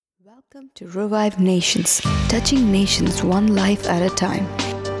Welcome to Revive Nations, touching nations one life at a time.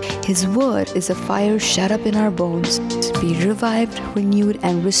 His word is a fire shut up in our bones. Be revived, renewed,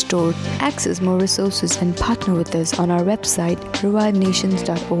 and restored. Access more resources and partner with us on our website,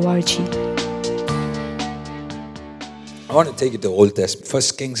 revivenations.org. I want to take you to Old Testament. 1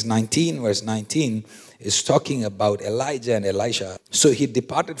 Kings 19, verse 19 is talking about Elijah and Elisha. So he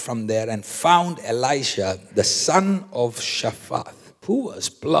departed from there and found Elisha, the son of Shaphat, who was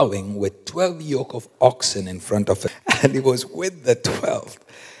plowing with 12 yoke of oxen in front of him. And he was with the 12.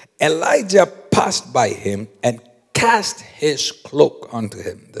 Elijah passed by him and cast his cloak onto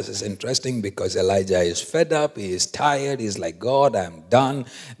him. This is interesting because Elijah is fed up, he is tired, he's like, God, I'm done.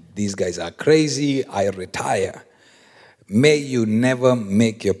 These guys are crazy, I retire. May you never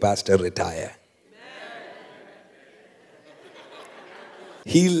make your pastor retire.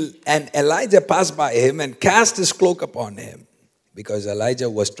 And Elijah passed by him and cast his cloak upon him. Because Elijah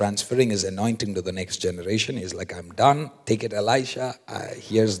was transferring his anointing to the next generation. He's like, I'm done. Take it, Elisha.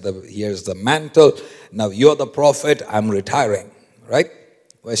 Here's the mantle. Now you're the prophet. I'm retiring. Right?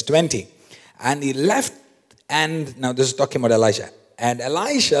 Verse 20. And he left. And now this is talking about Elisha. And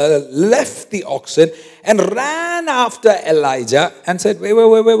Elisha left the oxen and ran after Elijah and said, wait.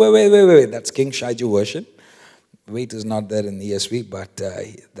 That's King Shaiju version. Wait is not there in the ESV, but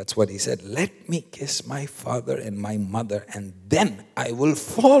that's what he said. Let me kiss my father and my mother, and then I will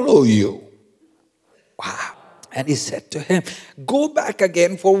follow you. Wow. And he said to him, go back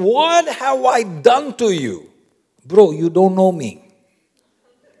again, for what have I done to you? Bro, you don't know me.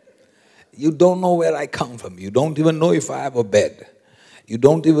 You don't know where I come from. You don't even know if I have a bed. You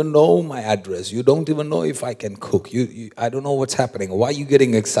don't even know my address. You don't even know if I can cook. I don't know what's happening. Why are you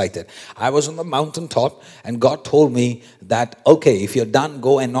getting excited? I was on the mountaintop and God told me that, okay, if you're done,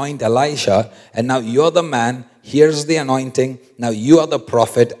 go anoint Elisha. And now you're the man. Here's the anointing. Now you are the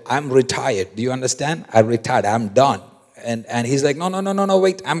prophet. I'm retired. Do you understand? I retired. I'm done. And he's like, no,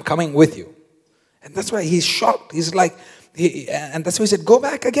 wait. I'm coming with you. And that's why he's shocked. He's like, and that's why he said, go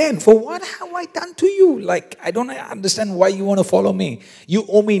back again. For what have I done to you? Like, I don't understand why you want to follow me. You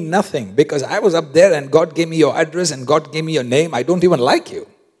owe me nothing because I was up there and God gave me your address and God gave me your name. I don't even like you.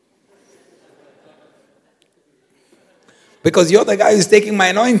 Because you're the guy who's taking my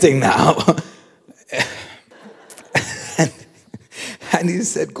anointing now. And he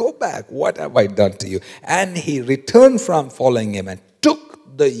said, go back. What have I done to you? And he returned from following him and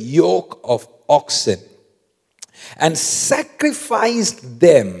took the yoke of oxen and sacrificed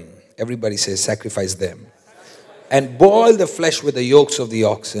them. Everybody says sacrifice them. And boiled the flesh with the yokes of the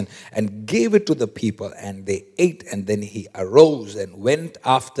oxen and gave it to the people, and they ate. And then he arose and went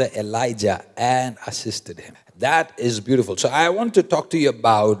after Elijah and assisted him. That is beautiful. So I want to talk to you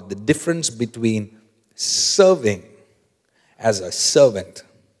about the difference between serving as a servant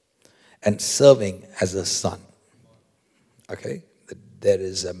and serving as a son. Okay? There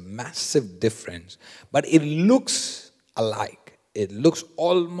is a massive difference, but it looks alike. It looks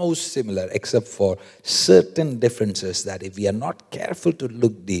almost similar, except for certain differences that if we are not careful to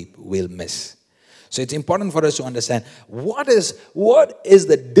look deep, we'll miss. So it's important for us to understand what is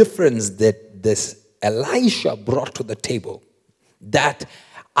the difference that this Elisha brought to the table that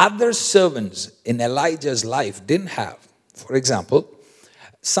other servants in Elijah's life didn't have. For example,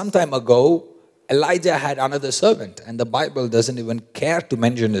 some time ago, Elijah had another servant, and the Bible doesn't even care to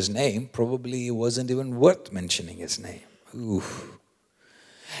mention his name. Probably it wasn't even worth mentioning his name. Oof.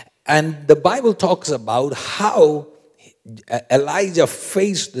 And the Bible talks about how Elijah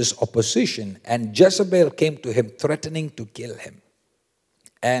faced this opposition, and Jezebel came to him threatening to kill him.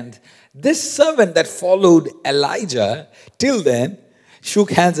 And this servant that followed Elijah till then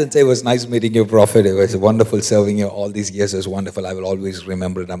shook hands and said, it was nice meeting you, prophet. It was wonderful serving you all these years. It was wonderful. I will always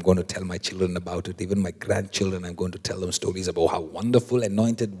remember it. I'm going to tell my children about it. Even my grandchildren, I'm going to tell them stories about how wonderful,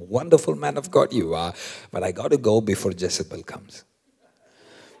 anointed, wonderful man of God you are. But I got to go before Jezebel comes.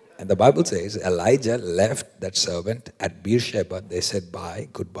 And the Bible says Elijah left that servant at Beersheba. They said bye,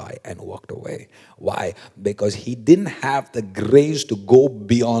 goodbye, and walked away. Why? Because he didn't have the grace to go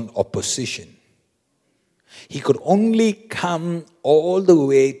beyond opposition. He could only come all the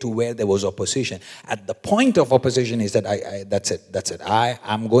way to where there was opposition. At the point of opposition, he said, that's it.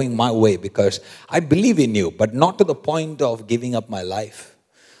 I'm going my way because I believe in you, but not to the point of giving up my life.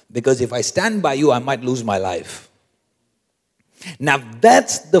 Because if I stand by you, I might lose my life. Now,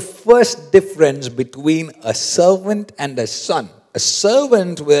 that's the first difference between a servant and a son. A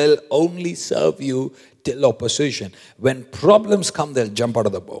servant will only serve you till opposition. When problems come, they'll jump out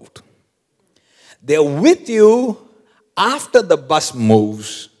of the boat. They're with you after the bus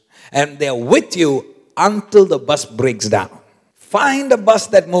moves, and they're with you until the bus breaks down. Find a bus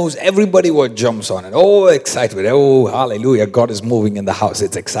that moves, everybody jumps on it. Oh, excitement. Oh, hallelujah. God is moving in the house.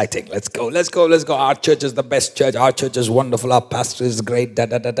 It's exciting. Let's go, let's go, let's go. Our church is the best church. Our church is wonderful. Our pastor is great. Da,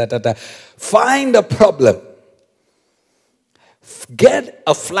 da, da, da, da, da. Find a problem. Get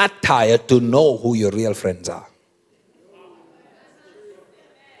a flat tire to know who your real friends are.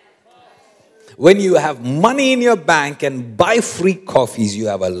 When you have money in your bank and buy free coffees, you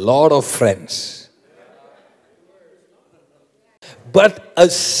have a lot of friends. But a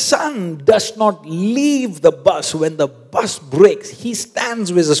son does not leave the bus when the bus breaks. He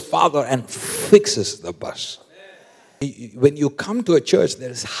stands with his father and fixes the bus. When you come to a church, there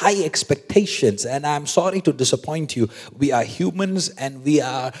is high expectations, and I'm sorry to disappoint you. We are humans, and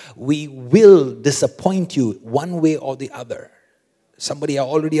we will disappoint you one way or the other. Somebody are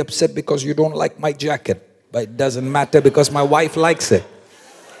already upset because you don't like my jacket, but it doesn't matter because my wife likes it.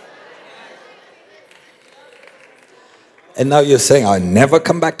 And now you're saying, I'll never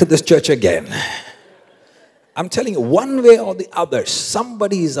come back to this church again. I'm telling you, one way or the other,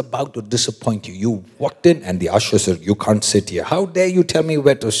 somebody is about to disappoint you. You walked in and the usher said, you can't sit here. How dare you tell me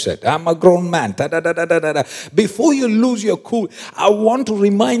where to sit? I'm a grown man. Da, da, da, da, da, da. Before you lose your cool, I want to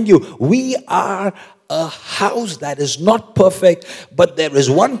remind you, we are a house that is not perfect, but there is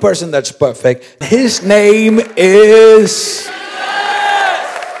one person that's perfect. His name is...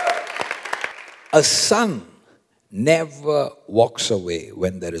 A son never walks away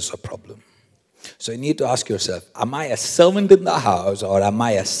when there is a problem. So you need to ask yourself, am I a servant in the house or am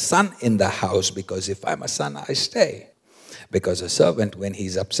I a son in the house? Because if I'm a son, I stay. Because a servant, when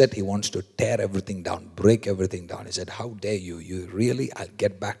he's upset, he wants to tear everything down, break everything down. He said, how dare you? You really, I'll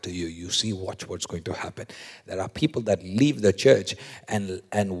get back to you. You see, watch what's going to happen. There are people that leave the church and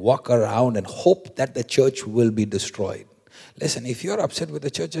walk around and hope that the church will be destroyed. Listen, if you're upset with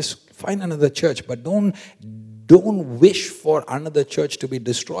the church, just find another church. But don't wish for another church to be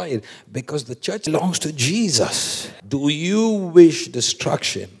destroyed, because the church belongs to Jesus. Do you wish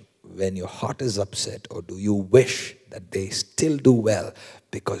destruction when your heart is upset, or do you wish that they still do well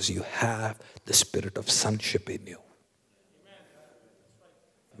because you have the spirit of sonship in you?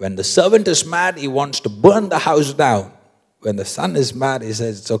 When the servant is mad, he wants to burn the house down. When the son is mad, he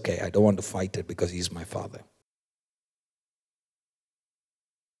says, it's okay, I don't want to fight it because he's my father.